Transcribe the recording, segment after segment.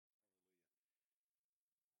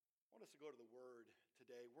us to go to the Word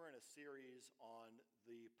today. We're in a series on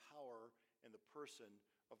the power and the person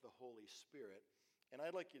of the Holy Spirit. And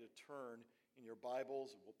I'd like you to turn in your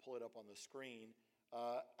Bibles, and we'll pull it up on the screen,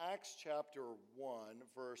 Acts chapter 1,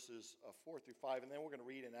 verses 4 through 5, and then we're going to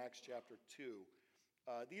read in Acts chapter 2.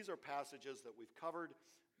 These are passages that we've covered,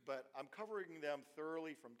 but I'm covering them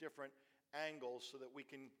thoroughly from different angles so that we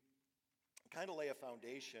can kind of lay a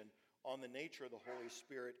foundation on the nature of the Holy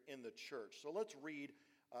Spirit in the church. So let's read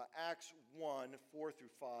Acts 1, 4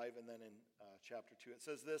 through 5, and then in chapter 2. It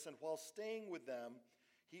says this, "And while staying with them,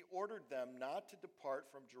 he ordered them not to depart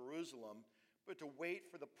from Jerusalem, but to wait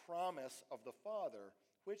for the promise of the Father,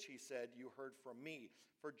 which he said, 'You heard from me.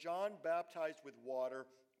 For John baptized with water,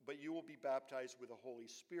 but you will be baptized with the Holy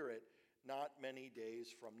Spirit not many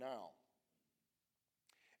days from now.'"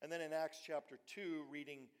 And then in Acts chapter 2,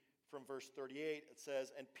 reading from verse 38, it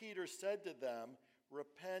says, "And Peter said to them,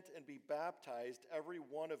 'Repent and be baptized, every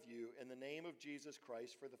one of you, in the name of Jesus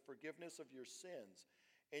Christ for the forgiveness of your sins,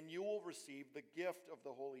 and you will receive the gift of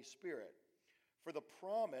the Holy Spirit. For the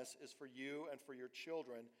promise is for you and for your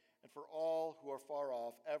children and for all who are far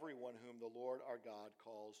off, everyone whom the Lord our God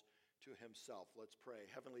calls to himself.'" Let's pray.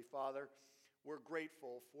 Heavenly Father, we're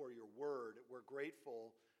grateful for your word. We're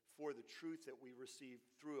grateful for the truth that we receive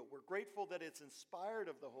through it. We're grateful that it's inspired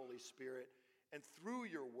of the Holy Spirit, and through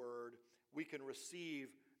your word, we can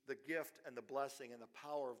receive the gift and the blessing and the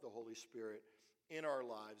power of the Holy Spirit in our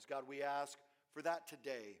lives. God, we ask for that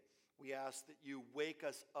today. We ask that you wake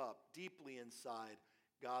us up deeply inside,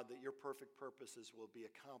 God, that your perfect purposes will be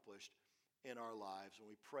accomplished in our lives. And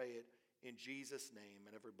we pray it in Jesus' name.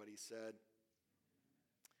 And everybody said.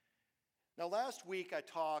 Now, last week I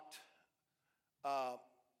talked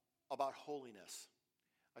about holiness.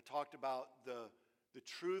 I talked about the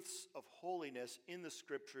truths of holiness in the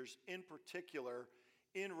Scriptures, in particular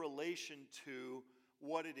in relation to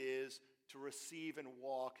what it is to receive and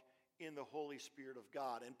walk in the Holy Spirit of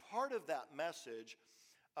God. And part of that message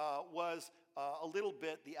was a little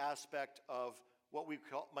bit the aspect of what we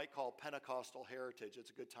might call Pentecostal heritage.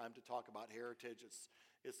 It's a good time to talk about heritage.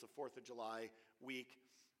 It's the 4th of July week.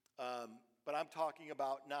 But I'm talking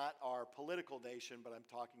about not our political nation, but I'm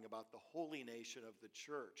talking about the holy nation of the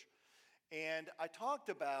church. And I talked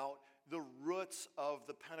about the roots of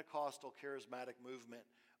the Pentecostal charismatic movement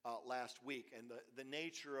last week, and the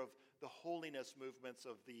nature of the holiness movements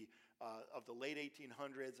of the late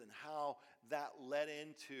 1800s, and how that led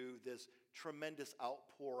into this tremendous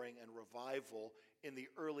outpouring and revival in the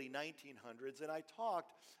early 1900s. And I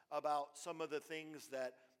talked about some of the things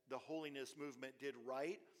that the holiness movement did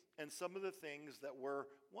right, and some of the things that were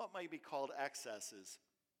what might be called excesses,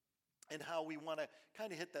 and how we want to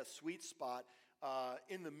kind of hit that sweet spot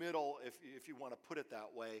in the middle, if you want to put it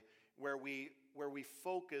that way, where we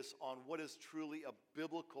focus on what is truly a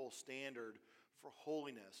biblical standard for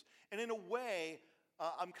holiness. And in a way,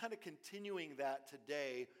 I'm kind of continuing that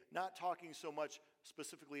today, not talking so much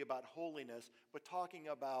specifically about holiness, but talking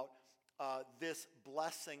about this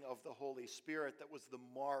blessing of the Holy Spirit that was the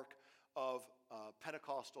mark of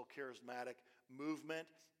Pentecostal charismatic movement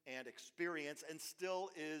and experience, and still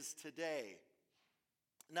is today.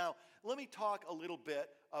 Now, let me talk a little bit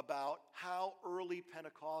about how early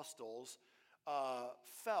Pentecostals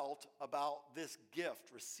felt about this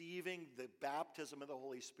gift, receiving the baptism of the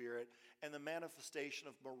Holy Spirit and the manifestation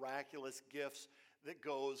of miraculous gifts that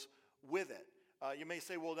goes with it. You may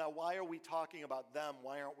say, well, now why are we talking about them?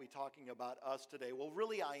 Why aren't we talking about us today? Well,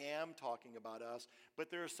 really, I am talking about us, but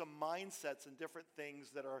there are some mindsets and different things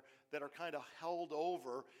that are kind of held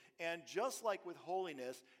over. And just like with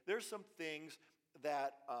holiness, there's some things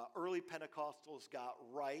that early Pentecostals got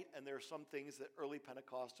right, and there are some things that early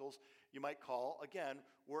Pentecostals, you might call, again,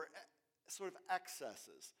 were sort of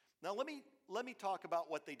excesses. Now, let me talk about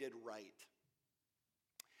what they did right.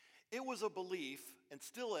 It was a belief, and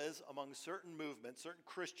still is among certain movements, certain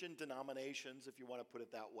Christian denominations, if you want to put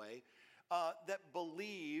it that way, that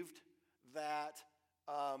believed that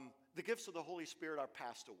the gifts of the Holy Spirit are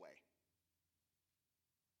passed away.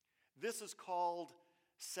 This is called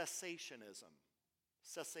cessationism.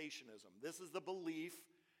 Cessationism. This is the belief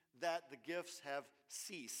that the gifts have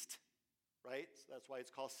ceased. Right? So that's why it's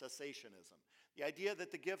called cessationism. The idea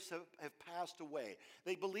that the gifts have passed away.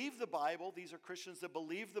 They believe the Bible. These are Christians that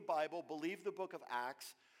believe the Bible, believe the book of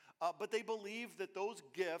Acts, but they believe that those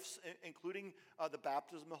gifts, including the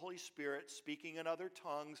baptism of the Holy Spirit, speaking in other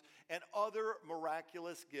tongues, and other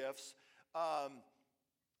miraculous gifts,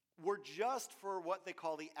 were just for what they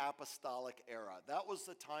call the apostolic era. That was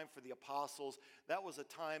the time for the apostles. That was a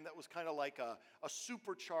time that was kind of like a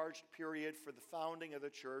supercharged period for the founding of the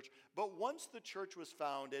church. But once the church was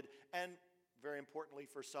founded, and very importantly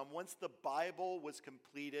for some, once the Bible was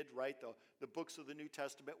completed, right, the books of the New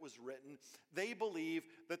Testament was written, they believe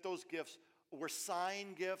that those gifts were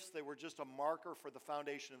sign gifts. They were just a marker for the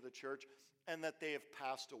foundation of the church, and that they have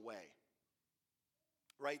passed away.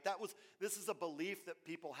 Right? This is a belief that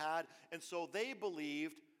people had, and so they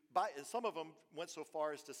believed, and some of them went so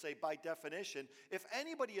far as to say, by definition, if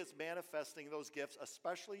anybody is manifesting those gifts,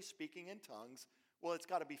 especially speaking in tongues, well, it's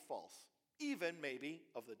got to be false, even maybe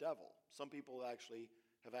of the devil. Some people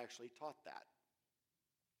have actually taught that.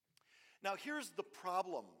 Now, here's the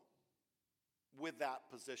problem with that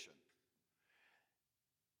position.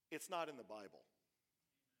 It's not in the Bible.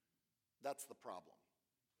 That's the problem.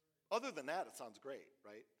 Other than that, it sounds great,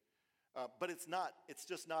 right? But it's not. It's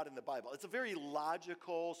just not in the Bible. It's a very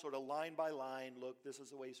logical, sort of line by line, look, this is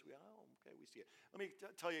the way we see it. Let me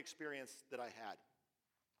tell you an experience that I had.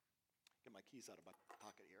 Get my keys out of my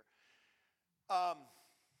pocket here.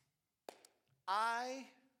 I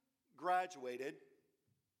graduated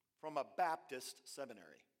from a Baptist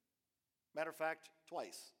seminary. Matter of fact,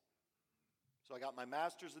 twice. So I got my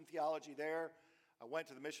master's in theology there. I went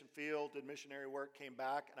to the mission field, did missionary work, came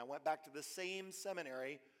back, and I went back to the same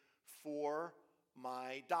seminary for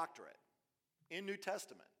my doctorate in New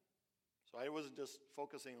Testament. So I wasn't just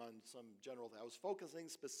focusing on some general thing. I was focusing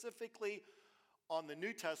specifically on the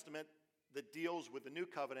New Testament that deals with the New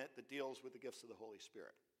Covenant, that deals with the gifts of the Holy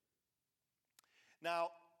Spirit. Now,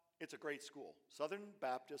 it's a great school, Southern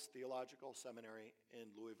Baptist Theological Seminary in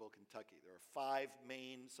Louisville, Kentucky. There are 5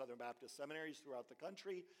 main Southern Baptist seminaries throughout the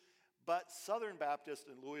country, but Southern Baptist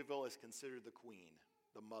in Louisville is considered the queen,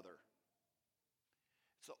 the mother.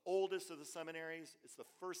 It's the oldest of the seminaries. It's the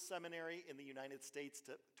first seminary in the United States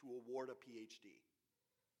to award a PhD.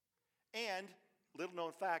 And, little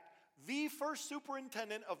known fact, the first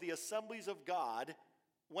superintendent of the Assemblies of God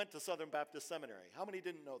went to Southern Baptist Seminary. How many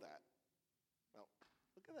didn't know that? Well,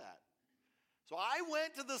 look at that. So I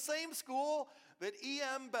went to the same school that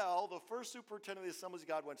E.M. Bell, the first superintendent of the Assemblies of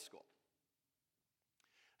God, went to school.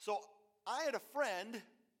 So I had a friend.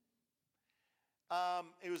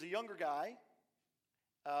 He was a younger guy.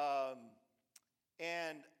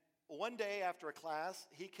 And one day after a class,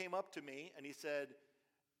 he came up to me and he said,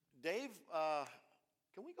 Dave,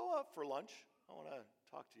 can we go out for lunch? I want to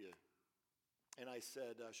talk to you. And I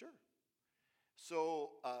said, sure. So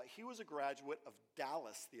he was a graduate of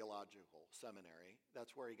Dallas Theological Seminary.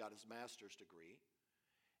 That's where he got his master's degree.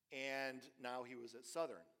 And now he was at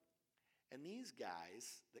Southern. And these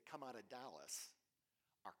guys that come out of Dallas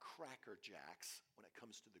are crackerjacks when it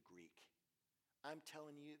comes to the Greek. I'm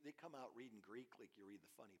telling you, they come out reading Greek like you read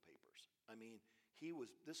the funny papers. I mean,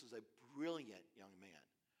 this is a brilliant young man,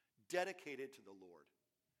 dedicated to the Lord.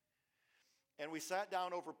 And we sat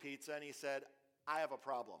down over pizza, and he said, I have a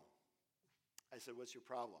problem. I said, what's your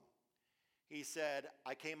problem? He said,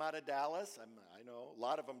 I came out of Dallas. I know, a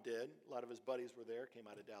lot of them did. A lot of his buddies were there, came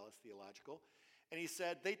out of Dallas Theological. And he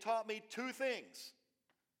said, they taught me 2 things.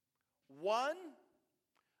 One,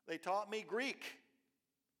 they taught me Greek.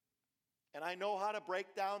 And I know how to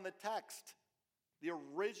break down the text, the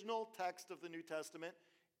original text of the New Testament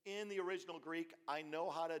in the original Greek. I know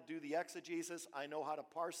how to do the exegesis. I know how to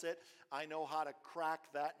parse it. I know how to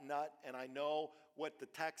crack that nut, and I know what the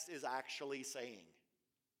text is actually saying.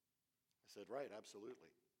 I said, right, absolutely.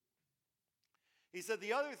 He said,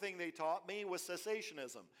 the other thing they taught me was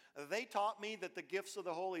cessationism. They taught me that the gifts of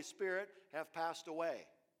the Holy Spirit have passed away.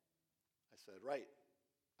 I said, right,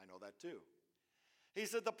 I know that too. He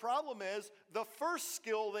said, the problem is, the first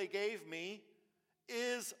skill they gave me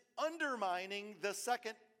is undermining the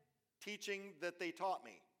second teaching that they taught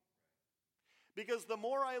me. Because the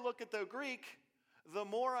more I look at the Greek, the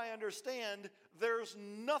more I understand there's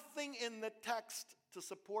nothing in the text to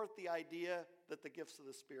support the idea that the gifts of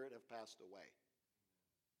the Spirit have passed away.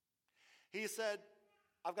 He said,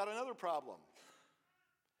 I've got another problem.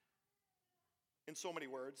 In so many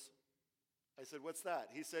words. I said, what's that?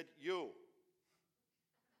 He said, you.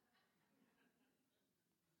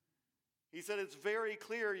 He said, it's very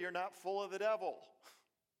clear you're not full of the devil.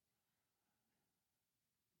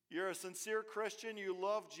 You're a sincere Christian, you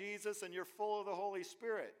love Jesus, and you're full of the Holy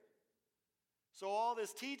Spirit. So all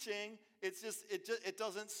this teaching, it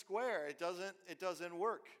doesn't square. It doesn't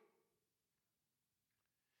work.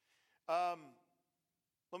 Let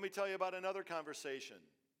me tell you about another conversation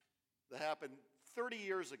that happened 30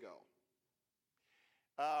 years ago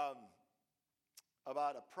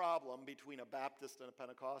about a problem between a Baptist and a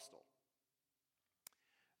Pentecostal.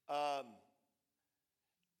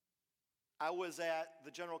 I was at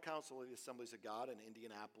the General Council of the Assemblies of God in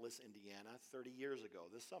Indianapolis, Indiana, 30 years ago,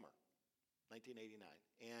 this summer, 1989.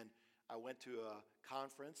 And I went to a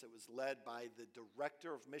conference. It was led by the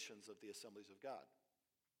director of missions of the Assemblies of God.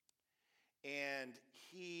 And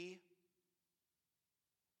he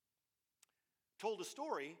told a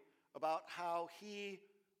story about how he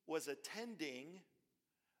was attending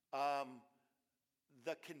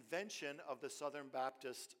the convention of the Southern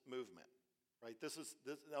Baptist movement. Right? This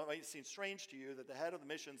now, it might seem strange to you that the head of the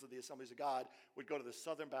missions of the Assemblies of God would go to the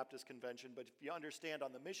Southern Baptist Convention, but if you understand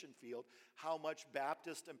on the mission field how much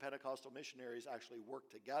Baptist and Pentecostal missionaries actually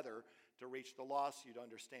work together to reach the lost, you'd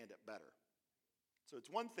understand it better. So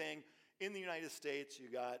it's one thing, in the United States,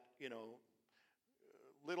 you got,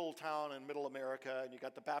 little town in middle America, and you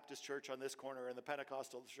got the Baptist church on this corner and the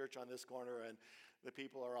Pentecostal church on this corner, and the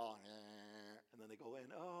people are all, and then they go in,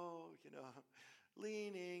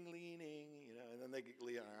 leaning, and then they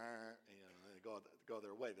go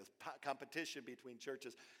their way. This competition between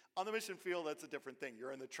churches. On the mission field, that's a different thing.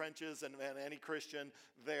 You're in the trenches, and any Christian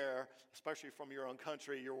there, especially from your own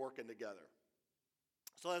country, you're working together.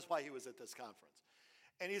 So that's why he was at this conference.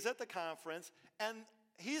 And he's at the conference, and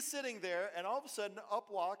he's sitting there, and all of a sudden,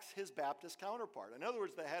 up walks his Baptist counterpart. In other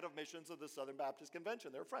words, the head of missions of the Southern Baptist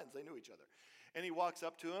Convention. They're friends. They knew each other. And he walks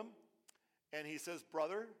up to him, and he says,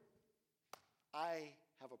 "Brother, I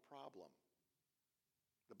have a problem."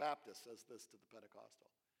 The Baptist says this to the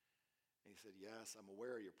Pentecostal. And he said, "Yes, I'm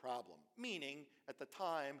aware of your problem." Meaning, at the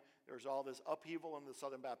time, there was all this upheaval in the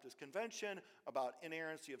Southern Baptist Convention about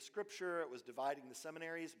inerrancy of Scripture. It was dividing the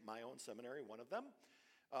seminaries, my own seminary, one of them.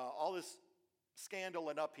 All this scandal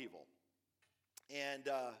and upheaval. And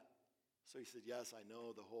so he said, "Yes, I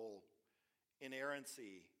know the whole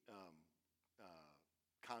inerrancy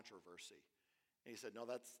controversy." And he said, "No,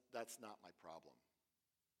 that's not my problem."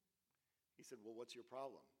 He said, "Well, what's your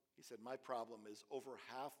problem?" He said, "My problem is over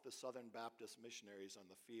half the Southern Baptist missionaries on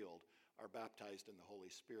the field are baptized in the Holy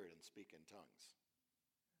Spirit and speak in tongues."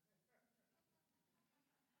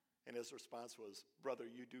 And his response was, "Brother,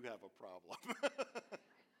 you do have a problem."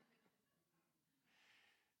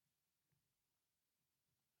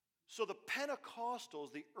 So the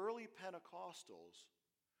Pentecostals, the early Pentecostals,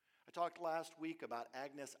 I talked last week about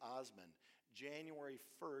Agnes Osmond, January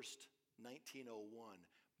 1st, 1901,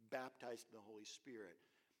 baptized in the Holy Spirit,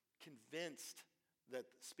 convinced that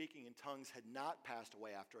speaking in tongues had not passed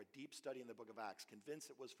away after a deep study in the book of Acts, convinced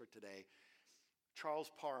it was for today. Charles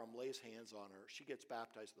Parham lays hands on her. She gets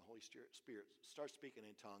baptized in the Holy Spirit, starts speaking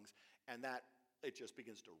in tongues, and it just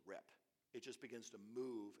begins to rip. It just begins to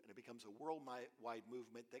move, and it becomes a worldwide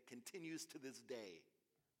movement that continues to this day.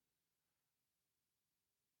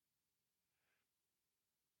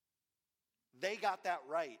 They got that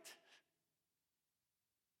right.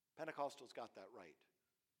 Pentecostals got that right.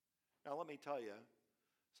 Now let me tell you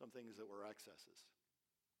some things that were excesses.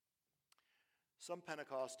 Some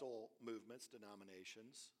Pentecostal movements,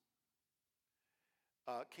 denominations,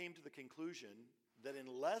 came to the conclusion that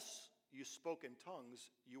unless you spoke in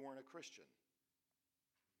tongues, you weren't a Christian.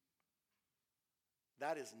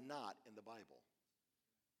 That is not in the Bible.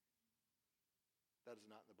 That is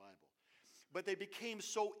not in the Bible. But they became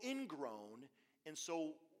so ingrown and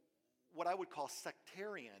so what I would call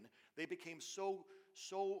sectarian. They became so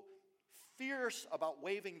fierce about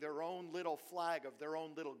waving their own little flag of their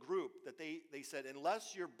own little group that they said,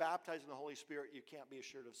 unless you're baptized in the Holy Spirit, you can't be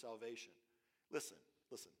assured of salvation. Listen.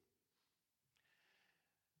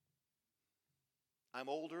 I'm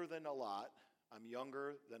older than a lot. I'm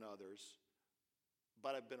younger than others.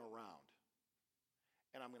 But I've been around.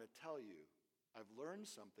 And I'm going to tell you, I've learned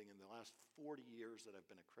something in the last 40 years that I've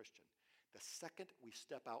been a Christian. The second we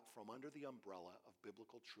step out from under the umbrella of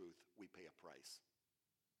biblical truth, we pay a price.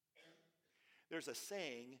 There's a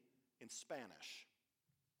saying in Spanish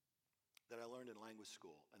that I learned in language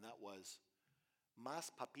school, and that was, más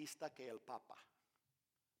papista que el papa.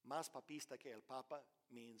 Más papista que el papa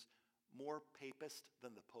means more papist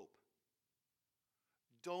than the Pope.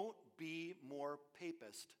 Don't be more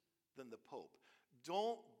papist than the Pope.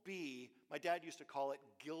 Don't be, my dad used to call it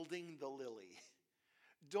gilding the lily.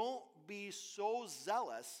 Don't be so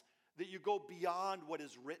zealous that you go beyond what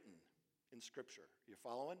is written in Scripture. You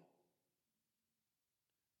following?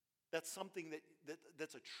 That's something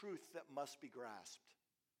that's a truth that must be grasped.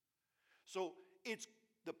 So it's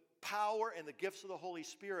the power and the gifts of the Holy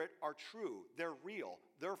Spirit are true. They're real.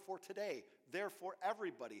 They're for today. They're for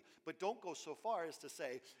everybody. But don't go so far as to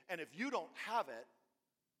say, and if you don't have it,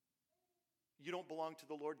 you don't belong to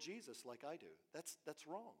the Lord Jesus like I do. That's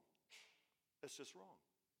wrong. That's just wrong.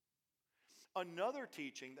 Another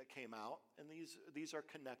teaching that came out, and these are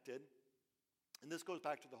connected, and this goes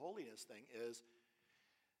back to the holiness thing, is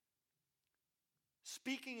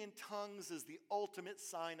Speaking in tongues is the ultimate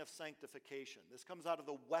sign of sanctification. This comes out of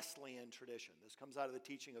the Wesleyan tradition. This comes out of the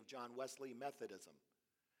teaching of John Wesley, Methodism.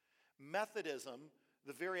 Methodism,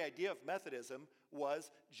 the very idea of Methodism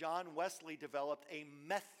was John Wesley developed a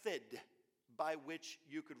method by which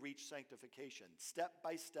you could reach sanctification, step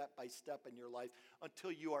by step by step in your life,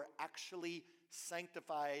 until you are actually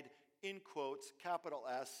sanctified, in quotes, capital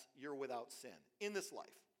S, you're without sin, in this life.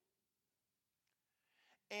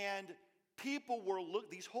 And people were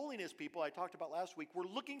these holiness people I talked about last week were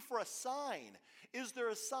looking for a sign. Is there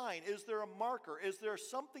a sign? Is there a marker? Is there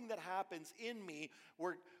something that happens in me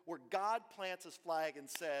where God plants his flag and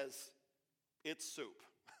says, it's soup.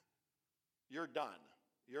 You're done.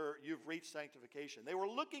 You've reached sanctification. They were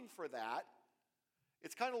looking for that.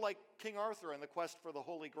 It's kind of like King Arthur and the quest for the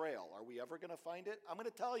Holy Grail. Are we ever going to find it? I'm going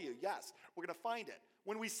to tell you, yes, we're going to find it.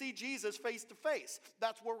 When we see Jesus face to face,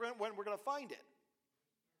 that's when we're going to find it.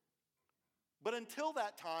 But until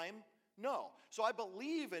that time, no. So I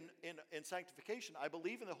believe in sanctification. I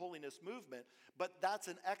believe in the holiness movement, but that's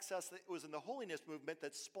an excess that was in the holiness movement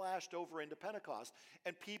that splashed over into Pentecost.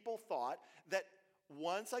 And people thought that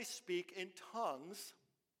once I speak in tongues,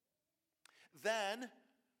 then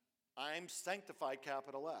I'm sanctified,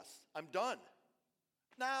 capital S. I'm done.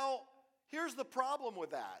 Now, here's the problem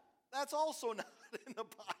with that. That's also not in the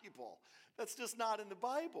Bible. That's just not in the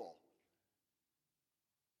Bible.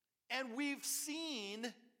 And we've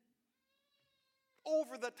seen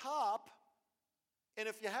over the top, and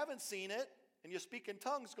if you haven't seen it, and you speak in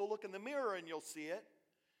tongues, go look in the mirror and you'll see it.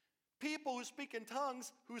 People who speak in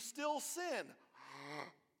tongues who still sin.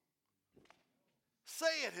 Say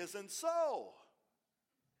it isn't so.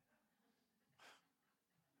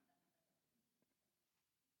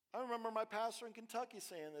 I remember my pastor in Kentucky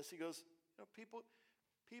saying this. He goes, people,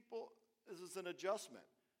 this is an adjustment.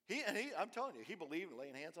 I'm telling you, he believed in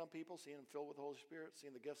laying hands on people, seeing them filled with the Holy Spirit,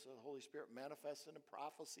 seeing the gifts of the Holy Spirit manifested in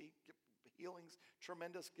prophecy, healings,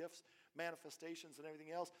 tremendous gifts, manifestations, and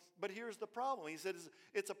everything else. But here's the problem. He said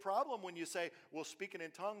it's a problem when you say, well, speaking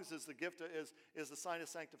in tongues is the gift, is the sign of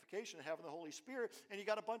sanctification and having the Holy Spirit, and you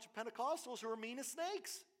got a bunch of Pentecostals who are mean as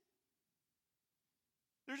snakes.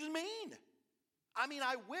 They're just mean. I mean,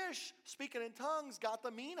 I wish speaking in tongues got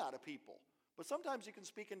the mean out of people. But sometimes you can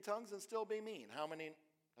speak in tongues and still be mean. How many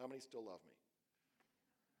still love me?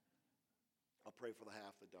 I'll pray for the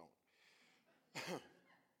half that don't.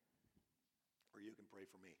 Or you can pray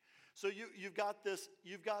for me. So you've got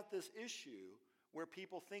this issue where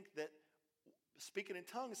people think that speaking in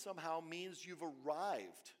tongues somehow means you've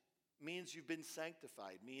arrived, means you've been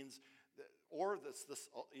sanctified, means or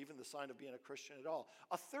even the sign of being a Christian at all.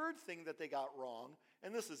 A third thing that they got wrong,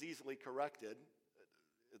 and this is easily corrected,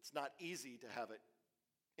 it's not easy to have it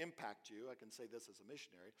impact you. I can say this as a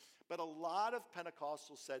missionary. But a lot of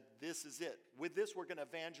Pentecostals said, this is it. With this, we're going to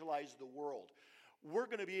evangelize the world. We're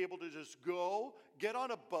going to be able to just go, get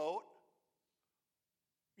on a boat,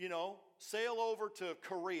 sail over to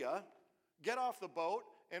Korea, get off the boat,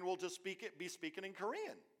 and we'll just be speaking in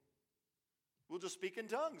Korean. We'll just speak in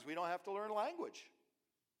tongues. We don't have to learn language.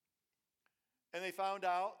 And they found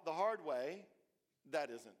out the hard way, that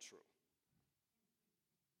isn't true.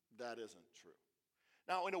 That isn't true.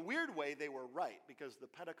 Now, in a weird way, they were right, because the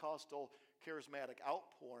Pentecostal charismatic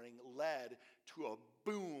outpouring led to a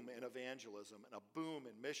boom in evangelism and a boom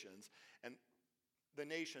in missions. And the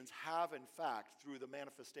nations have, in fact, through the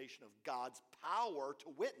manifestation of God's power to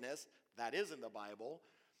witness, that is in the Bible,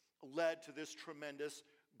 led to this tremendous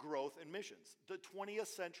growth in missions. The 20th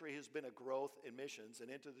century has been a growth in missions, and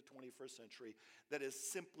into the 21st century that has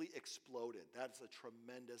simply exploded. That's a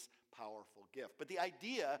tremendous, powerful gift. But the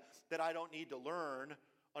idea that I don't need to learn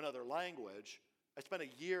another language, I spent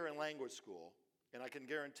a year in language school, and I can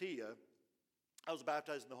guarantee you, I was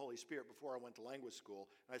baptized in the Holy Spirit before I went to language school,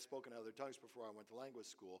 and I spoke in other tongues before I went to language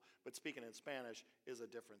school, but speaking in Spanish is a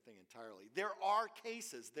different thing entirely. There are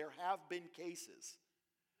cases, there have been cases,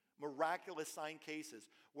 miraculous sign cases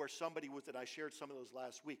where somebody was, and I shared some of those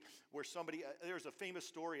last week, where somebody, there's a famous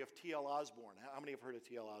story of T.L. Osborne. How many have heard of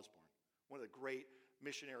T.L. Osborne? One of the great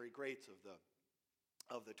missionary greats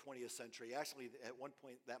of the 20th century. Actually, at one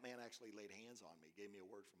point, that man actually laid hands on me, gave me a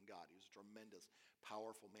word from God. He was a tremendous,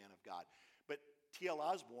 powerful man of God. But T.L.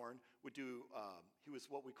 Osborne would do, he was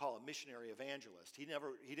what we call a missionary evangelist. He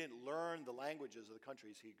didn't learn the languages of the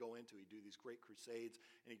countries he'd go into. He'd do these great crusades,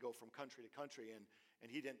 and he'd go from country to country, and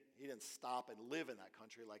he didn't stop and live in that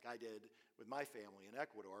country like I did with my family in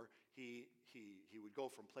Ecuador. He would go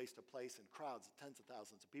from place to place in crowds of tens of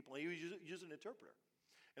thousands of people, and he would use an interpreter.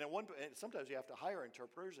 And sometimes you have to hire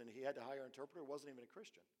interpreters, and he had to hire an interpreter who wasn't even a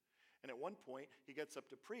Christian. And at one point, he gets up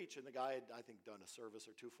to preach, and the guy had, I think, done a service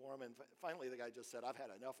or two for him. And finally, the guy just said, I've had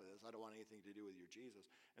enough of this. I don't want anything to do with your Jesus,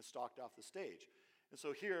 and stalked off the stage. And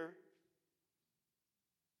so here's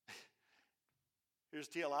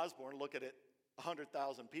T.L. Osborne looking at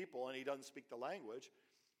 100,000 people, and he doesn't speak the language.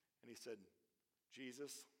 And he said,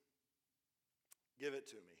 Jesus, give it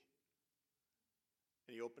to me.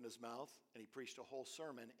 And he opened his mouth, and he preached a whole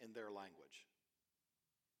sermon in their language.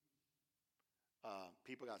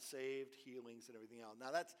 People got saved, healings, and everything else.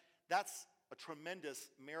 Now, that's a tremendous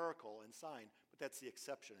miracle and sign, but that's the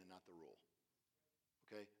exception and not the rule.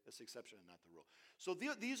 Okay? That's the exception and not the rule. So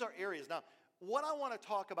these are areas. Now, what I want to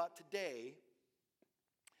talk about today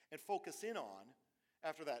and focus in on,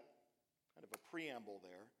 after that kind of a preamble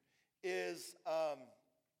there, is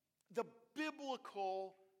the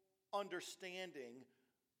biblical understanding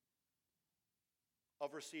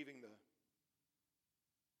of receiving the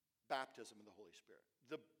baptism of the Holy Spirit.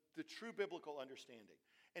 The true biblical understanding.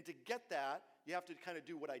 And to get that, you have to kind of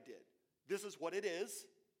do what I did. This is what it is,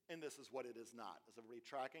 and this is what it is not. Is everybody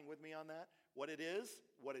tracking with me on that? What it is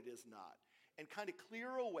not. And kind of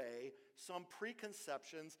clear away some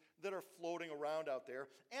preconceptions that are floating around out there,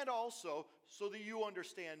 and also so that you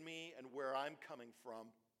understand me and where I'm coming from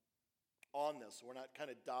on this. So we're not kind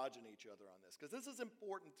of dodging each other on this, because this is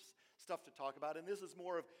important stuff to talk about, and this is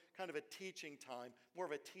more of kind of a teaching time,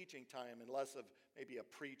 and less of maybe a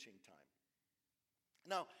preaching time.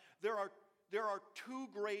 Now, there are two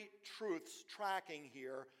great truths tracking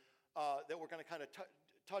here that we're going to kind of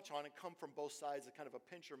touch on and come from both sides, a kind of a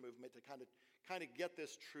pincher movement to kind of get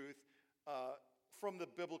this truth from the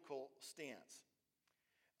biblical stance.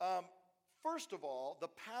 First of all, the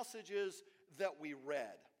passages that we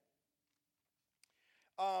read.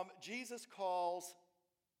 Jesus calls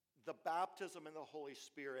the baptism in the Holy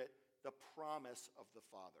Spirit the promise of the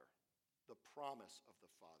Father. The promise of the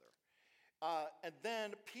Father. And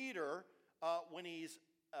then Peter, when he's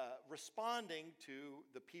responding to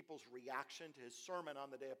the people's reaction to his sermon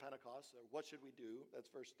on the day of Pentecost, what should we do? That's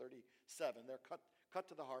verse 37. They're cut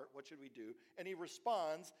to the heart. What should we do? And he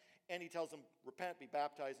responds, and he tells them, repent, be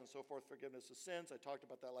baptized, and so forth, forgiveness of sins. I talked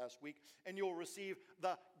about that last week. And you'll receive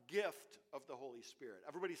the gift of the Holy Spirit.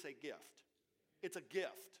 Everybody say gift. It's a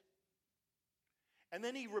gift. And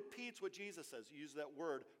then he repeats what Jesus says. He uses that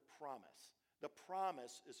word, promise. The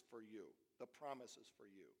promise is for you. The promise is for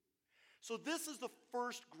you. So this is the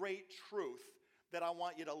first great truth that I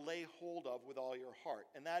want you to lay hold of with all your heart.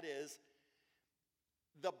 And that is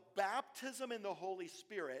the baptism in the Holy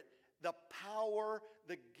Spirit, the power,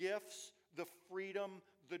 the gifts, the freedom,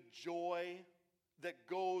 the joy that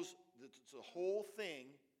goes, the whole thing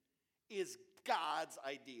is God's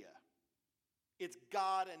idea. It's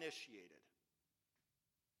God initiated.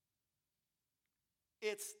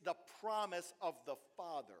 It's the promise of the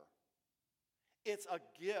Father. It's a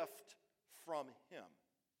gift from Him.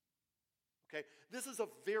 Okay? This is a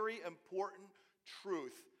very important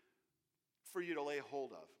truth for you to lay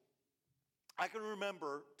hold of. I can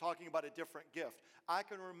remember talking about a different gift. I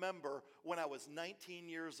can remember when I was 19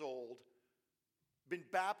 years old, been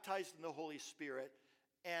baptized in the Holy Spirit,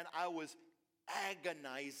 and I was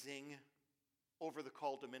agonizing over the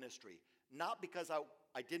call to ministry. Not because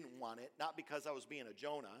I didn't want it, not because I was being a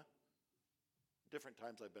Jonah. Different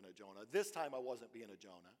times I've been a Jonah. This time I wasn't being a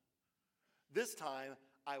Jonah. This time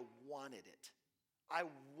I wanted it. I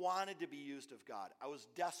wanted to be used of God. I was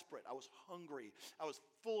desperate. I was hungry. I was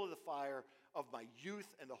full of the fire of my youth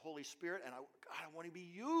and the Holy Spirit, and I want to be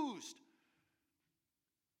used.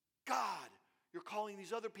 God, you're calling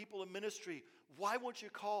these other people in ministry. Why won't you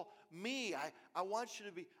call me? I want you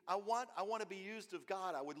to be, I want to be used of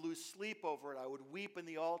God. I would lose sleep over it. I would weep in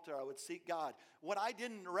the altar. I would seek God. What I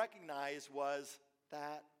didn't recognize was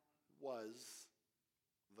that was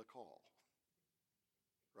the call.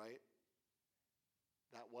 Right?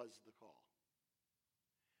 That was the call.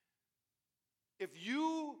 If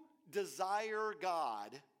you desire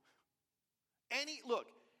God,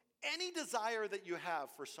 any desire that you have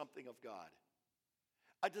for something of God,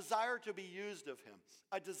 a desire to be used of Him,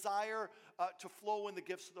 a desire to flow in the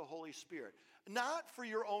gifts of the Holy Spirit, not for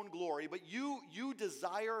your own glory, but you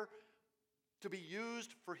desire to be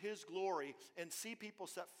used for His glory and see people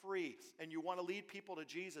set free, and you want to lead people to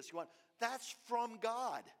Jesus. That's from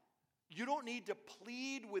God. You don't need to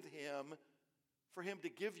plead with Him for Him to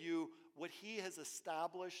give you what He has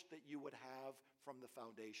established that you would have from the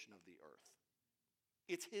foundation of the earth.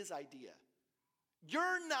 It's His idea.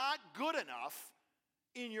 You're not good enough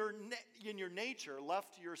in your nature,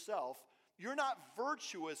 left to yourself. You're not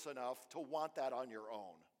virtuous enough to want that on your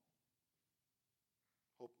own.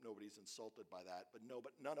 Hope nobody's insulted by that, but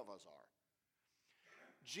none of us are.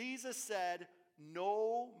 Jesus said,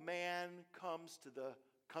 no man comes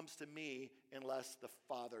to me unless the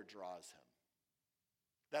Father draws him.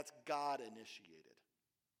 That's God initiated.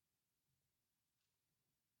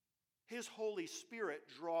 His Holy Spirit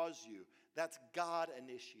draws you. That's God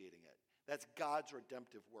initiating it. That's God's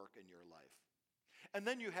redemptive work in your life. And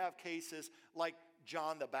then you have cases like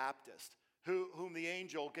John the Baptist, whom the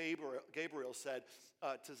angel Gabriel said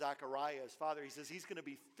to Zechariah, his father, he says he's going to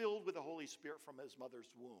be filled with the Holy Spirit from his mother's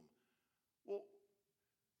womb. Well,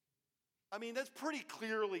 I mean, that's pretty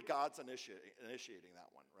clearly God's initiating that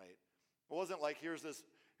one, right? It wasn't like here's this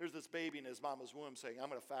baby in his mama's womb saying, I'm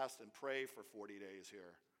going to fast and pray for 40 days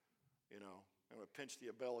here. You know, I'm going to pinch the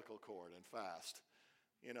umbilical cord and fast.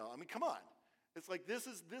 You know, I mean, come on. It's like this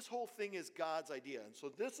whole thing is God's idea. And so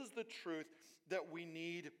this is the truth that we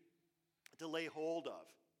need to lay hold of.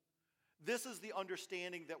 This is the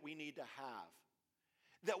understanding that we need to have.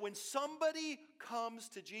 That when somebody comes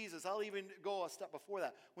to Jesus, I'll even go a step before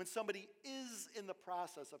that. When somebody is in the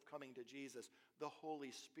process of coming to Jesus, the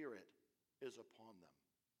Holy Spirit is upon them.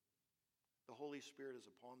 The Holy Spirit is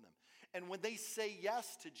upon them. And when they say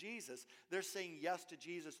yes to Jesus, they're saying yes to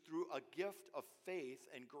Jesus through a gift of faith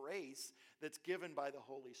and grace that's given by the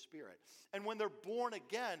Holy Spirit. And when they're born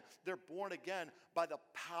again by the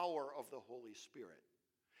power of the Holy Spirit.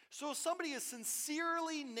 So if somebody is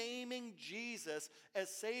sincerely naming Jesus as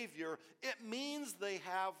Savior, it means they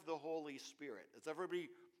have the Holy Spirit. Is everybody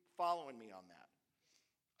following me on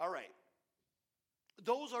that? All right.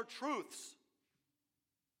 Those are truths.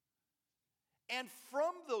 And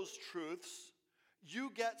from those truths, you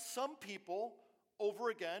get some people, over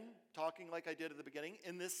again, talking like I did at the beginning,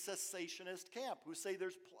 in this cessationist camp, who say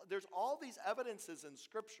there's all these evidences in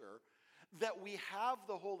Scripture that we have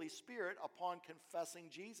the Holy Spirit upon confessing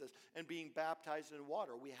Jesus and being baptized in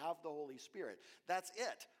water. We have the Holy Spirit. That's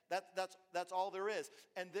it. That's all there is.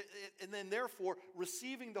 And then therefore,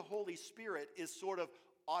 receiving the Holy Spirit is sort of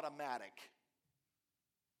automatic.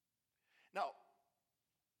 Now,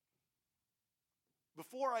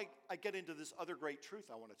 before I get into this other great truth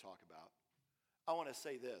I want to talk about, I want to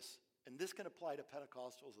say this, and this can apply to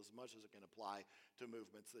Pentecostals as much as it can apply to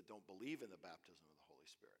movements that don't believe in the baptism of the Holy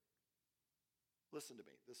Spirit. Listen to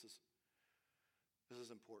me. This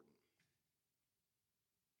is important.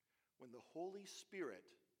 When the Holy Spirit,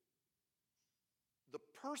 the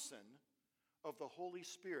person of the Holy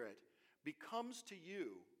Spirit, becomes to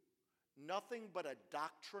you nothing but a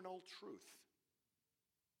doctrinal truth,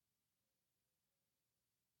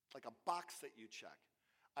 like a box that you check.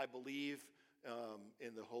 I believe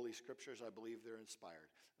in the Holy Scriptures. I believe they're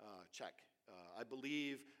inspired. Check. I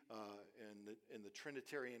believe in the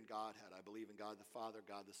Trinitarian Godhead. I believe in God the Father,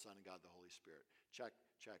 God the Son, and God the Holy Spirit. Check,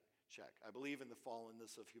 check, check. I believe in the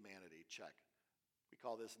fallenness of humanity. Check. We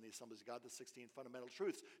call this in the Assemblies of God the 16 fundamental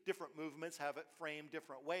truths. Different movements have it framed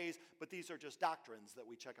different ways, but these are just doctrines that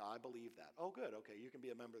we check. I believe that. Oh, good. Okay, you can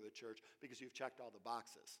be a member of the church because you've checked all the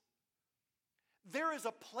boxes. There is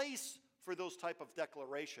a place for those type of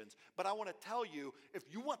declarations, but I want to tell you, if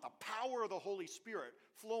you want the power of the Holy Spirit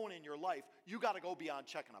flowing in your life, you got to go beyond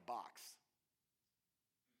checking a box.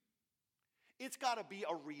 It's got to be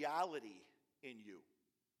a reality in you.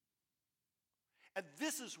 And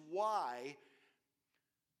this is why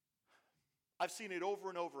I've seen it over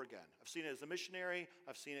and over again. I've seen it as a missionary.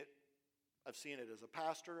 I've seen it as a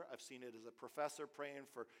pastor. I've seen it as a professor praying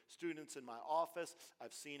for students in my office.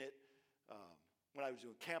 I've seen it when I was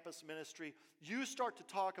doing campus ministry. You start to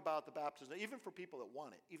talk about the baptism, even for people that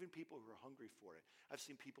want it, even people who are hungry for it. I've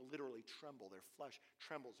seen people literally tremble. Their flesh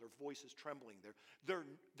trembles. Their voice is trembling.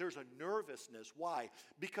 There's a nervousness. Why?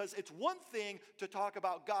 Because it's one thing to talk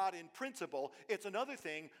about God in principle. It's another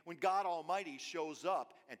thing when God Almighty shows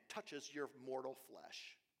up and touches your mortal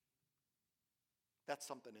flesh. That's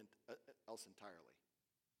something else entirely.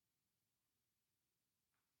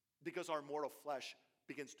 Because our mortal flesh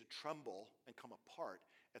begins to tremble and come apart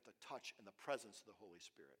at the touch and the presence of the Holy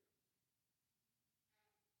Spirit.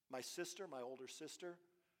 My sister, my older sister,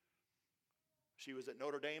 she was at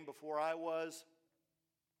Notre Dame before I was.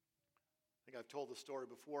 I think I've told the story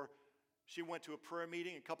before. She went to a prayer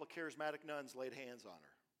meeting, a couple of charismatic nuns laid hands on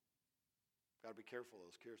her. Got to be careful of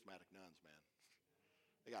those charismatic nuns, man.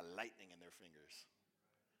 They got lightning in their fingers.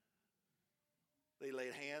 They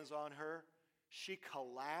laid hands on her. She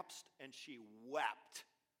collapsed and she wept,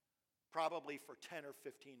 probably for 10 or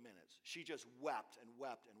 15 minutes. She just wept and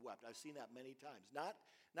wept and wept. I've seen that many times.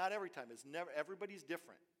 Not every time. It's never. Everybody's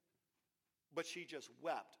different. But she just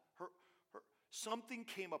wept. Something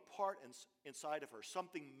came apart inside of her.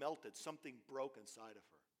 Something melted. Something broke inside of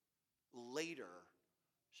her. Later,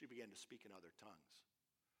 she began to speak in other tongues.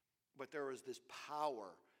 but there was this power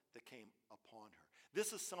that came upon her.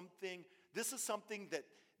 This is something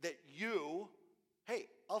that you, hey,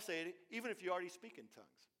 I'll say it, even if you already speak in tongues.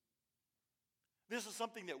 This is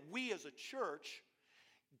something that we as a church,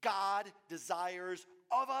 God desires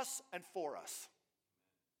of us and for us.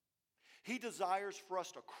 He desires for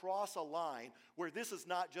us to cross a line where this is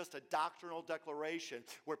not just a doctrinal declaration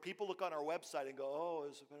where people look on our website and go, oh,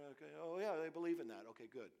 is it okay? Oh yeah, they believe in that. Okay,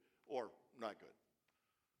 good. Or not good.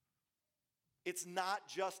 It's not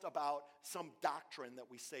just about some doctrine that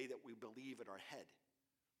we say that we believe in our head.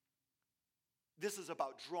 This is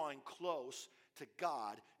about drawing close to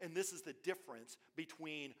God, and this is the difference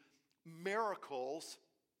between miracles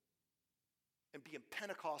and being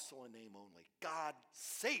Pentecostal in name only. God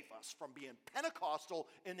save us from being Pentecostal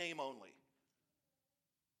in name only.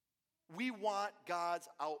 We want God's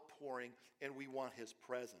outpouring, and we want his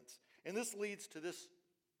presence. And this leads to this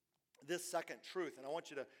second truth, and I want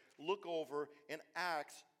you to look over in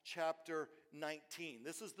Acts chapter 19.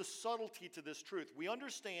 This is the subtlety to this truth. We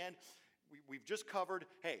understand, we've just covered,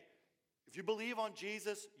 hey, if you believe on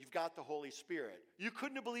Jesus, you've got the Holy Spirit. You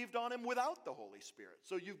couldn't have believed on him without the Holy Spirit.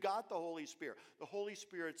 So you've got the Holy Spirit. The Holy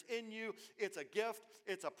Spirit's in you. It's a gift.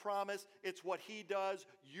 It's a promise. It's what he does.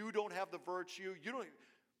 You don't have the virtue.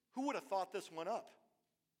 Who would have thought this one up?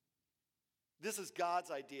 This is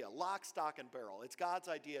God's idea, lock, stock, and barrel. It's God's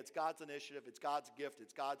idea. It's God's initiative. It's God's gift.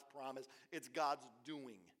 It's God's promise. It's God's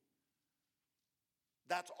doing.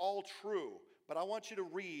 That's all true. But I want you to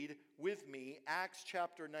read with me Acts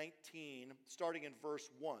chapter 19, starting in verse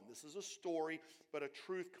 1. This is a story, but a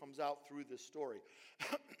truth comes out through this story.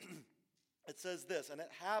 It says this, and it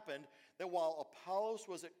happened that while Apollos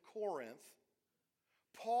was at Corinth,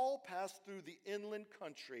 Paul passed through the inland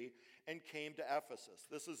country and came to Ephesus.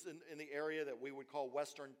 This is in the area that we would call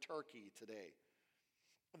Western Turkey today.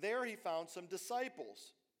 There he found some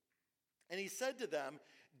disciples, and he said to them,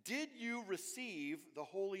 "Did you receive the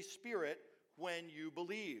Holy Spirit when you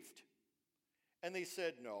believed?" And they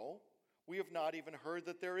said, "No, we have not even heard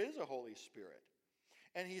that there is a Holy Spirit."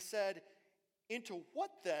 And he said, "Into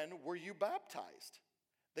what then were you baptized?"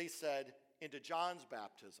 They said, "Into John's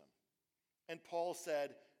baptism." And Paul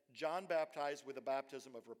said, "John baptized with a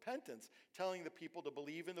baptism of repentance, telling the people to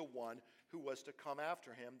believe in the one who was to come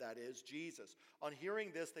after him, that is, Jesus." On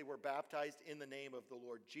hearing this, they were baptized in the name of the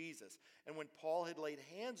Lord Jesus. And when Paul had laid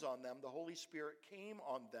hands on them, the Holy Spirit came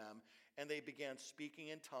on them, and they began speaking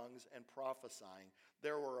in tongues and prophesying.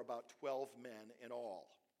 There were about 12 men in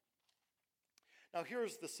all. Now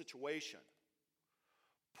here's the situation.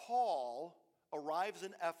 Paul arrives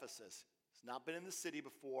in Ephesus. He's not been in the city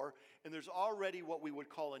before, and there's already what we would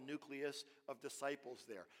call a nucleus of disciples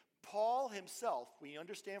there. Paul himself, we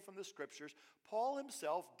understand from the scriptures, Paul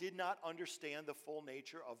himself did not understand the full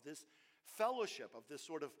nature of this fellowship, of this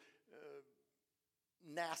sort of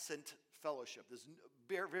nascent fellowship, this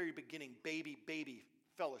very beginning baby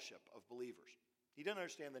fellowship of believers. He didn't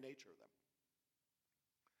understand the nature of them.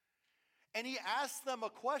 And he asked them a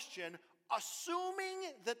question,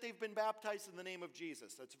 assuming that they've been baptized in the name of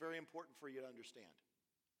Jesus. That's very important for you to understand.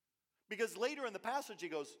 Because later in the passage he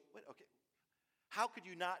goes, wait, okay, how could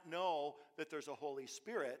you not know that there's a Holy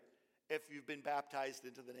Spirit if you've been baptized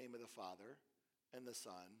into the name of the Father and the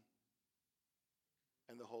Son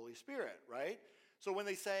and the Holy Spirit, right? So when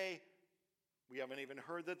they say, we haven't even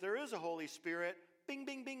heard that there is a Holy Spirit, bing,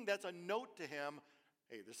 bing, bing, that's a note to him,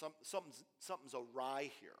 hey, there's something's awry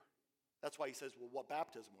here. That's why he says, well, what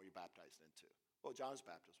baptism were you baptized into? Well, John's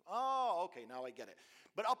baptism. Oh, okay, now I get it.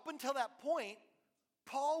 But up until that point,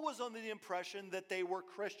 Paul was under the impression that they were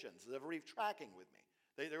Christians. Is everybody tracking with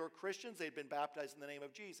me? They were Christians. They'd been baptized in the name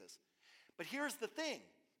of Jesus. But here's the thing.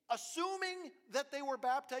 Assuming that they were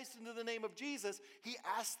baptized into the name of Jesus, he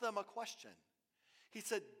asked them a question. He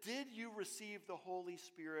said, did you receive the Holy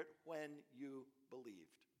Spirit when you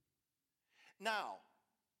believed? Now,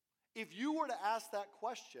 if you were to ask that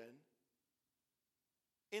question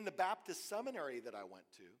in the Baptist seminary that I went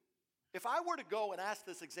to, if I were to go and ask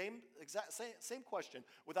this same question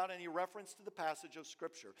without any reference to the passage of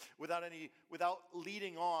Scripture, without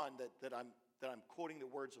leading on that I'm quoting the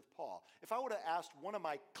words of Paul, if I would have asked one of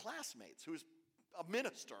my classmates who's a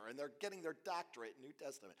minister and they're getting their doctorate in New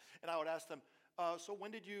Testament, and I would ask them, so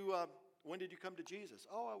when did you come to Jesus?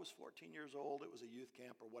 Oh, I was 14 years old. It was a youth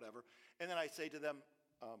camp or whatever. And then I say to them,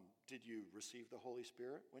 did you receive the Holy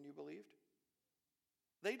Spirit when you believed?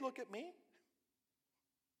 They'd look at me.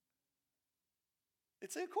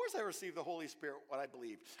 They'd say, of course I received the Holy Spirit when I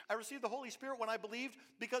believed. I received the Holy Spirit when I believed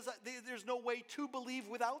because there's no way to believe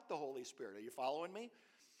without the Holy Spirit. Are you following me?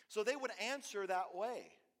 So they would answer that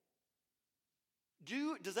way.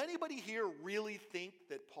 Does anybody here really think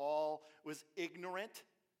that Paul was ignorant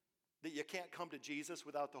that you can't come to Jesus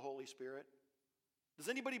without the Holy Spirit? Does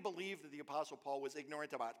anybody believe that the Apostle Paul was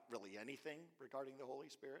ignorant about really anything regarding the Holy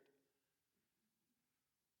Spirit?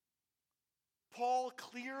 Paul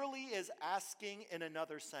clearly is asking in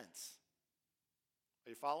another sense. Are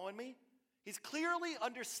you following me? He's clearly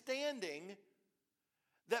understanding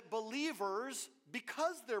that believers,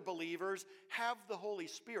 because they're believers, have the Holy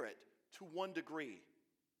Spirit to one degree.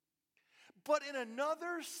 But in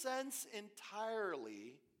another sense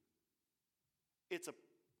entirely, it's a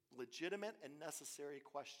legitimate and necessary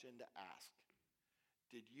question to ask.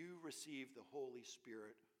 Did you receive the Holy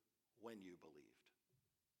Spirit when you believed?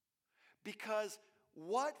 Because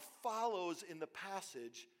what follows in the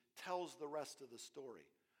passage tells the rest of the story.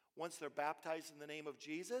 Once they're baptized in the name of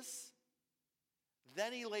Jesus,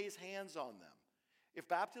 then he lays hands on them. If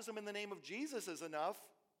baptism in the name of Jesus is enough,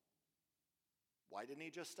 why didn't he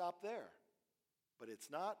just stop there? But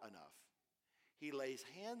it's not enough. He lays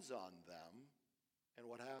hands on them, and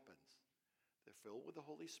what happens? They're filled with the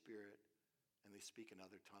Holy Spirit, and they speak in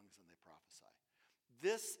other tongues and they prophesy.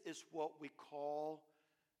 This is what we call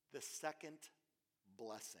the second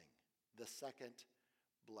blessing. The second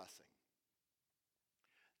blessing.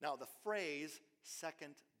 Now, the phrase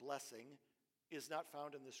second blessing is not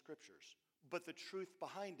found in the scriptures, but the truth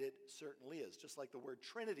behind it certainly is. Just like the word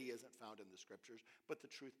Trinity isn't found in the scriptures, but the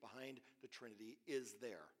truth behind the Trinity is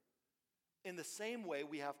there. In the same way,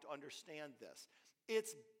 we have to understand this.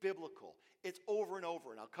 It's biblical. It's over and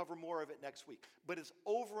over, and I'll cover more of it next week. But it's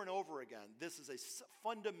over and over again. This is a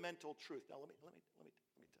fundamental truth. Now, let me tell you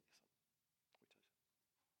something.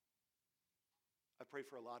 I pray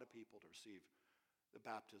for a lot of people to receive the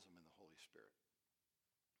baptism in the Holy Spirit.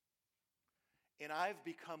 And I've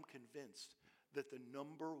become convinced that the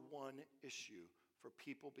number one issue for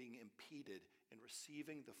people being impeded in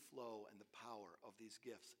receiving the flow and the power of these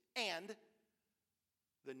gifts, and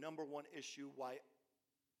the number one issue why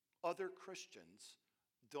other Christians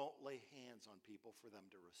don't lay hands on people for them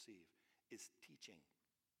to receive, is teaching.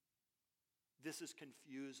 This is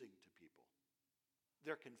confusing to people.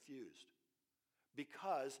 They're confused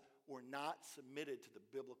because we're not submitted to the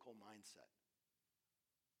biblical mindset.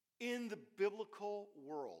 In the biblical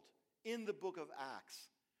world, in the book of Acts,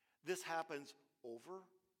 this happens over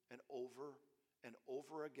and over and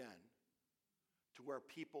over again, to where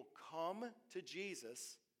people come to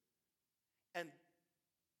Jesus, and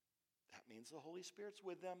that means the Holy Spirit's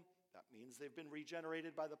with them. That means they've been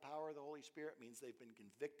regenerated by the power of the Holy Spirit. It means they've been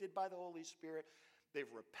convicted by the Holy Spirit.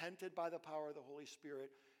 They've repented by the power of the Holy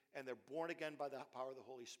Spirit, and they're born again by the power of the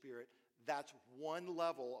Holy Spirit. That's one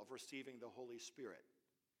level of receiving the Holy Spirit.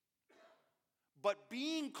 But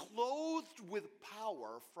being clothed with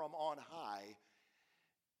power from on high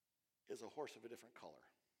is a horse of a different color.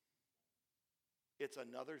 It's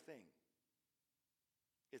another thing.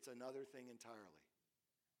 It's another thing entirely.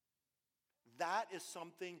 That is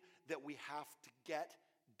something that we have to get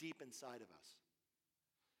deep inside of us.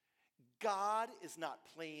 God is not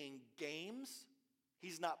playing games.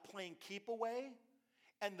 He's not playing keep away.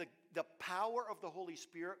 And the power of the Holy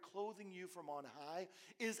Spirit clothing you from on high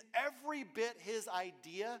is every bit his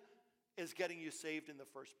idea as getting you saved in the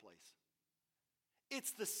first place.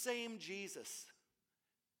 It's the same Jesus.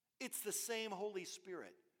 It's the same Holy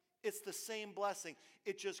Spirit. It's the same blessing.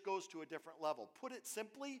 It just goes to a different level. Put it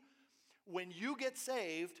simply, when you get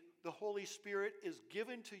saved, the Holy Spirit is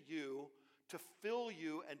given to you to fill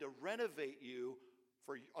you and to renovate you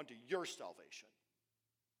unto your salvation.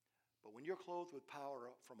 But when you're clothed with power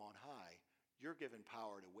from on high, you're given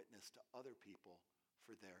power to witness to other people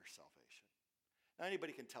for their salvation. Now,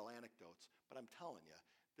 anybody can tell anecdotes, but I'm telling you,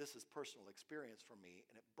 this is personal experience for me,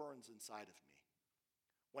 and it burns inside of me.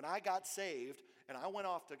 When I got saved, and I went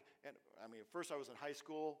off first I was in high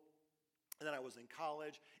school, and then I was in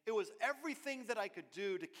college. It was everything that I could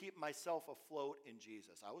do to keep myself afloat in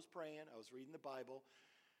Jesus. I was praying, I was reading the Bible,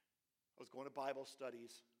 I was going to Bible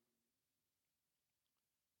studies.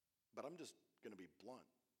 But I'm just going to be blunt.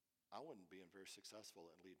 I wasn't being very successful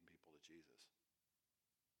at leading people to Jesus.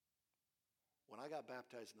 When I got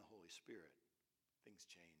baptized in the Holy Spirit, things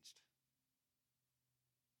changed.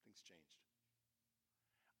 Things changed.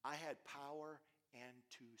 I had power and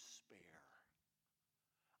to spare.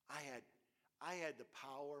 I had the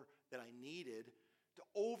power that I needed to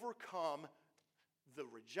overcome the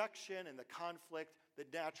rejection and the conflict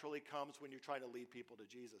that naturally comes when you're trying to lead people to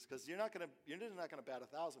Jesus. Because you're not going to bat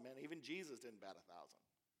 1,000, man. Even Jesus didn't bat 1,000.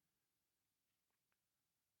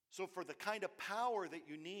 So for the kind of power that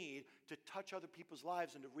you need to touch other people's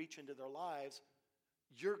lives and to reach into their lives,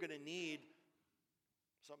 you're going to need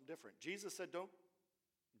something different. Jesus said, don't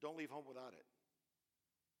Don't leave home without it.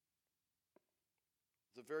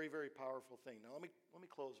 It's a very, very powerful thing. Now let me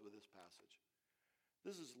close with this passage.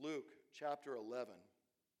 This is Luke chapter 11.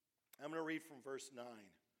 I'm going to read from verse 9.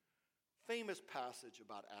 Famous passage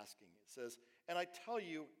about asking. It says, "And I tell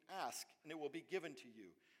you, ask, and it will be given to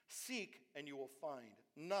you. Seek, and you will find.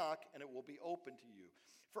 Knock, and it will be open to you.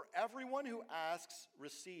 For everyone who asks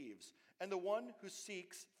receives, and the one who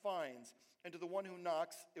seeks finds, and to the one who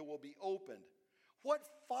knocks it will be opened. What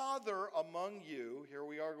father among you," here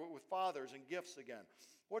we are with fathers and gifts again,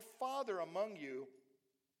 "what father among you,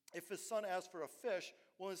 if his son asks for a fish,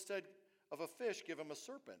 will instead of a fish give him a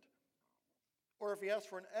serpent? Or if he asks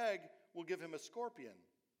for an egg, will give him a scorpion?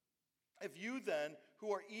 If you then,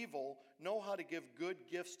 who are evil, know how to give good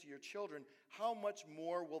gifts to your children, how much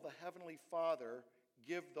more will the Heavenly Father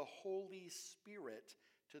give the Holy Spirit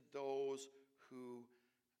to those who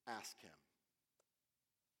ask him?"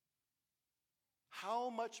 How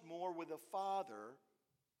much more will the Father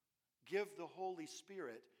give the Holy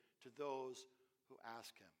Spirit to those who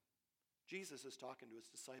ask him? Jesus is talking to his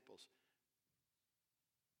disciples.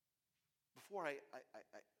 Before I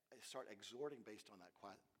start exhorting based on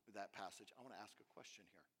that passage, I want to ask a question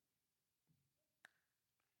here.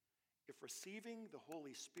 If receiving the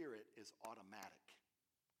Holy Spirit is automatic,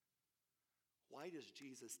 why does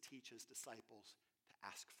Jesus teach his disciples to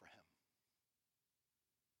ask for him?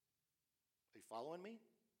 Are you following me?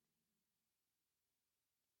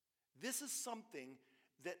 This is something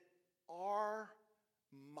that our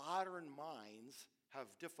modern minds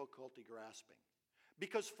have difficulty grasping.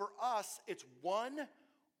 Because for us, it's one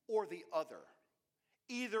or the other.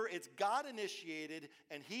 Either it's God initiated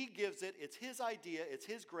and he gives it, it's his idea, it's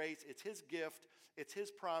his grace, it's his gift, it's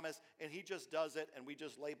his promise, and he just does it, and we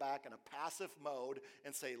just lay back in a passive mode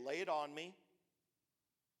and say, "Lay it on me."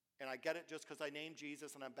 And I get it just because I named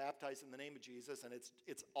Jesus and I'm baptized in the name of Jesus, and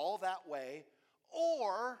it's all that way.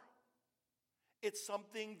 Or it's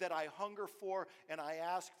something that I hunger for and I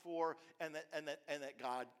ask for, and that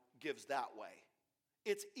God gives that way.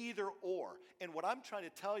 It's either or. And what I'm trying to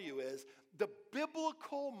tell you is the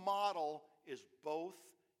biblical model is both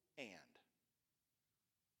and.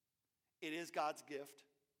 It is God's gift.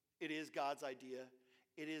 It is God's idea.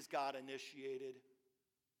 It is God initiated.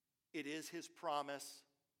 It is his promise.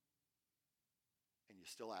 And you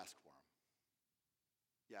still ask for him.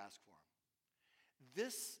 You ask for him.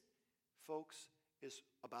 This, folks, is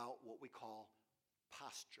about what we call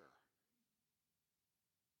posture.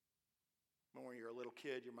 Remember when you're a little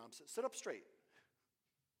kid, your mom said, "Sit up straight."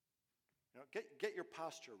 Get your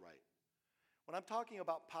posture right. When I'm talking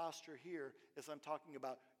about posture here, is I'm talking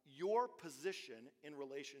about your position in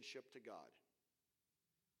relationship to God.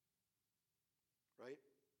 Right?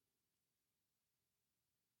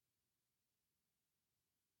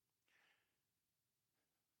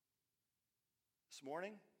 This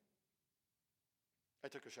morning, I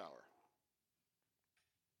took a shower.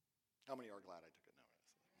 How many are glad I took it?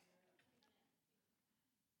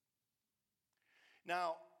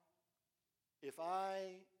 Now, if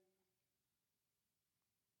I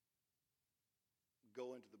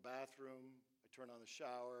go into the bathroom, I turn on the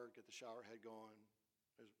shower, get the shower head going,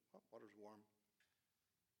 water's warm,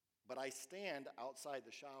 but I stand outside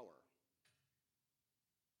the shower,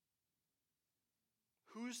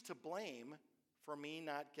 who's to blame for me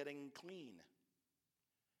not getting clean?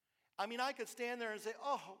 I mean, I could stand there and say,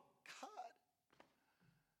 "Oh, God,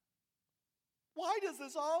 why does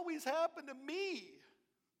this always happen to me?"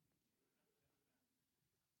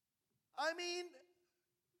 I mean,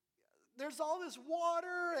 there's all this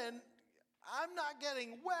water and I'm not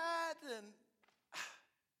getting wet, and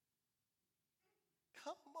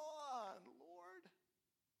come on, Lord.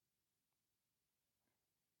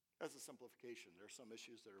 That's a simplification. There are some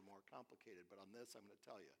issues that are more complicated, but on this I'm going to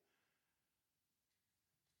tell you,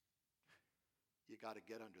 you got to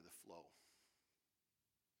get under the flow.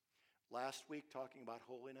 Last week, talking about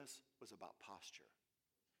holiness was about posture.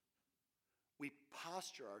 We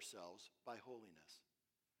posture ourselves by holiness,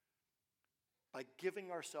 by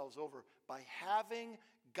giving ourselves over, by having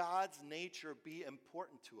God's nature be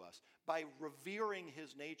important to us, by revering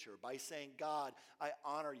his nature, by saying, "God, I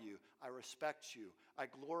honor you, I respect you, I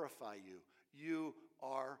glorify you. You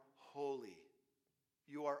are holy.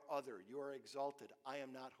 You are other. You are exalted. I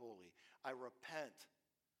am not holy. I repent,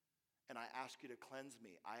 and I ask you to cleanse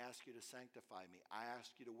me. I ask you to sanctify me. I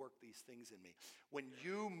ask you to work these things in me." When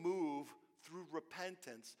you move through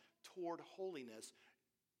repentance toward holiness,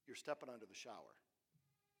 you're stepping under the shower.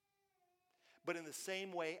 But in the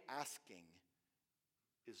same way, asking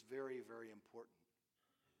is very, very important.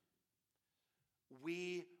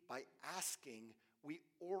 By asking, we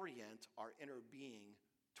orient our inner being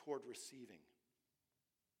toward receiving.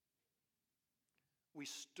 We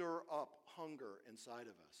stir up hunger inside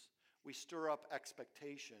of us. We stir up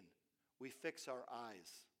expectation. We fix our eyes.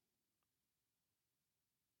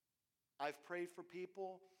 I've prayed for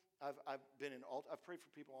people. I've prayed for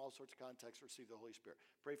people in all sorts of contexts receive the Holy Spirit.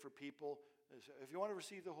 Pray for people. If you want to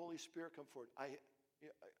receive the Holy Spirit, come forward.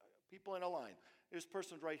 People in a line. This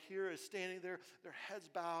person right here is standing there. Their heads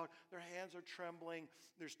bowed. Their hands are trembling.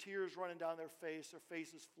 There's tears running down their face. Their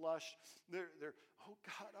face is flushed. They're oh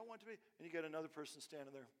God, I want to be. And you got another person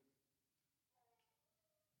standing there.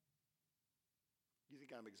 You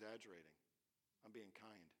think I'm exaggerating. I'm being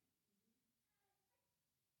kind.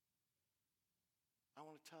 I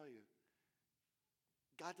want to tell you,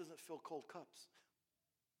 God doesn't fill cold cups.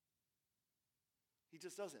 He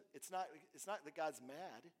just doesn't. It's not that God's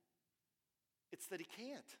mad. It's that he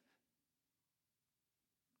can't.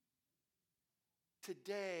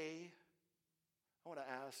 Today, I want to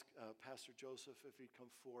ask Pastor Joseph if he'd come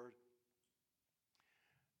forward.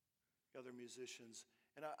 The other musicians.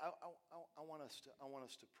 And I want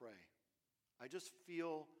us to pray. I just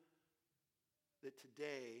feel that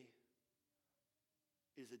today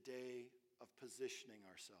is a day of positioning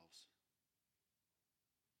ourselves.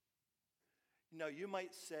 You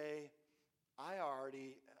might say, I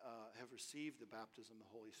already have received the baptism of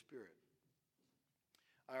the Holy Spirit.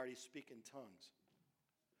 I already speak in tongues.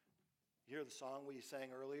 You hear the song we sang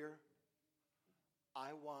earlier? I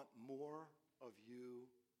want more of you,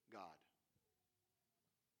 God.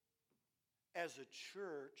 As a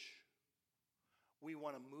church, we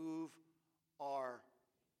want to move our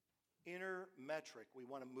inner metric. We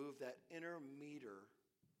want to move that inner meter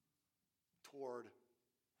toward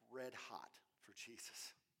red hot for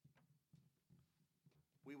Jesus.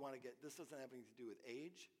 We want to this doesn't have anything to do with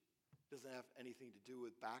age, doesn't have anything to do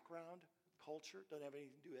with background, culture, doesn't have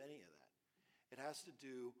anything to do with any of that. It has to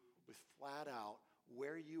do with flat out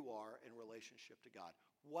where you are in relationship to God.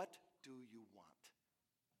 What do you want?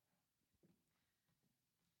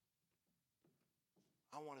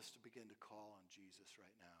 I want us to begin to call on Jesus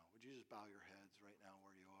right now. Would you just bow your heads right now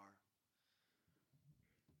where you are?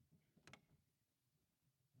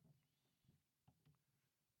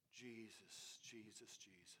 Jesus, Jesus,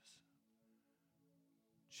 Jesus.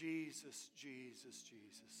 Jesus, Jesus,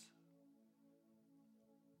 Jesus.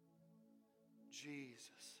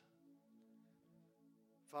 Jesus.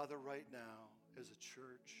 Father, right now, as a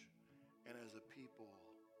church and as a people,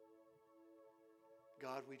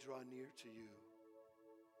 God, we draw near to you.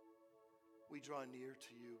 We draw near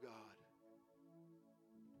to you, God.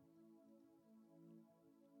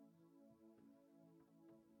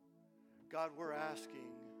 God, we're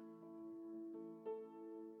asking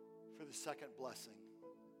for the second blessing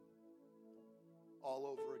all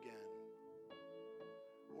over again.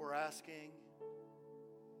 We're asking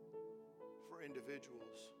for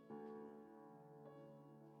individuals.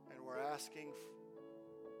 And we're asking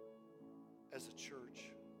as a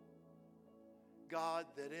church, God,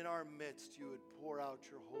 that in our midst you would pour out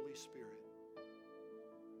your Holy Spirit.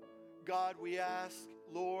 God, we ask,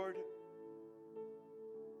 Lord,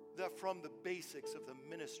 that from the basics of the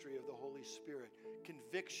ministry of the Holy Spirit,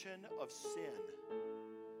 conviction of sin,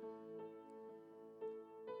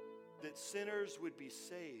 that sinners would be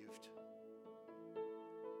saved.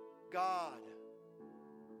 God,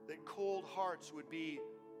 that cold hearts would be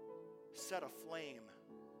set aflame.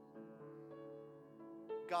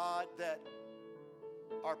 God, that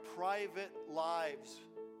our private lives,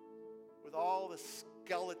 with all the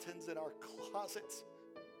skeletons in our closets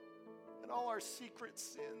and all our secret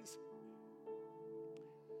sins,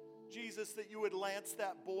 Jesus, that you would lance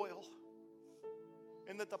that boil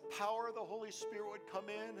and that the power of the Holy Spirit would come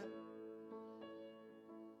in.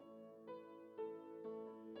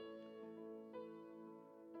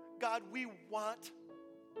 God, we want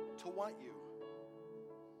to want you.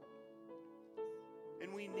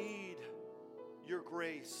 And we need your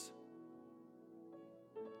grace.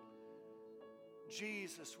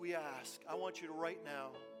 Jesus, we ask, I want you to right now,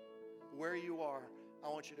 where you are, I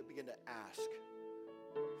want you to begin to ask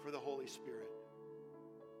for the Holy Spirit.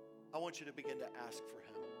 I want you to begin to ask for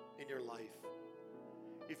him in your life.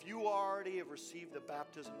 If you already have received the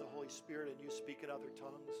baptism of the Holy Spirit and you speak in other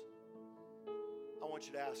tongues, I want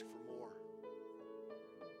you to ask for more.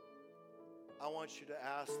 I want you to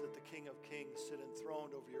ask that the King of Kings sit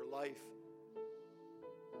enthroned over your life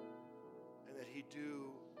and that he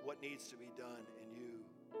do what needs to be done in you.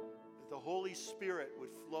 That the Holy Spirit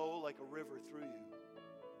would flow like a river through you.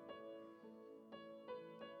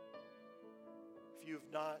 If you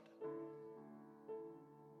have not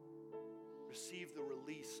received the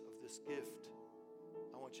release of this gift,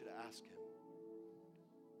 I want you to ask him.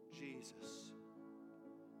 Jesus.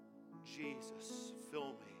 Jesus, fill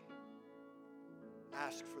me.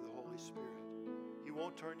 Ask for the Holy Spirit. He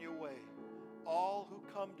won't turn you away. All who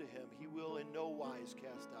come to him, he will in no wise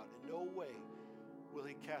cast out. In no way will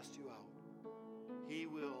he cast you out. He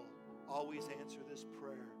will always answer this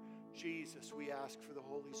prayer. Jesus, we ask for the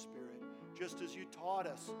Holy Spirit. Just as you taught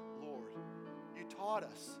us, Lord, you taught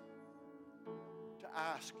us to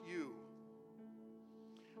ask you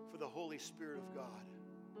for the Holy Spirit of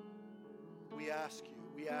God. We ask you,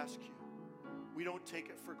 we ask you. We don't take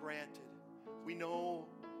it for granted. We know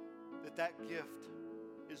that that gift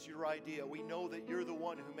is your idea. We know that you're the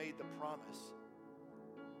one who made the promise.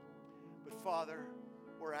 But Father,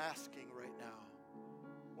 we're asking right now.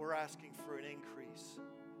 We're asking for an increase.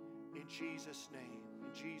 In Jesus' name,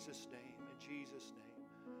 in Jesus' name, in Jesus'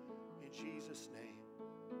 name, in Jesus' name.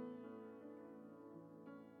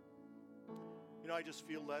 You know, I just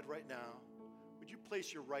feel led right now. Would you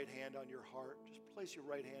place your right hand on your heart? Just place your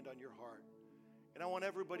right hand on your heart. And I want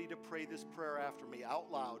everybody to pray this prayer after me,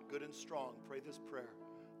 out loud, good and strong. Pray this prayer.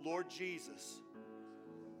 Lord Jesus,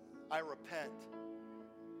 I repent.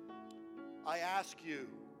 I ask you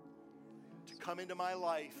to come into my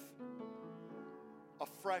life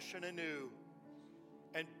afresh and anew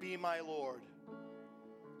and be my Lord.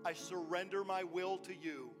 I surrender my will to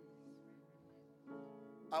you.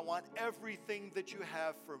 I want everything that you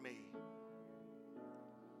have for me.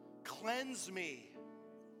 Cleanse me.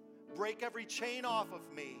 Break every chain off of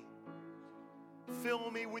me. Fill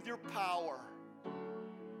me with your power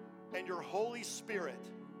and your Holy Spirit.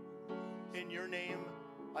 In your name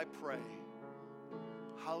I pray.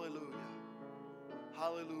 Hallelujah.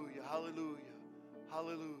 Hallelujah. Hallelujah.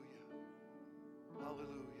 Hallelujah.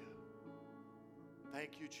 Hallelujah.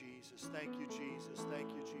 Thank you, Jesus. Thank you, Jesus.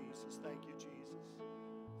 Thank you, Jesus. Thank you, Jesus.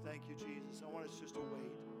 Thank you, Jesus. I want us just to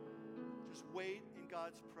wait. Just wait in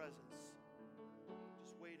God's presence.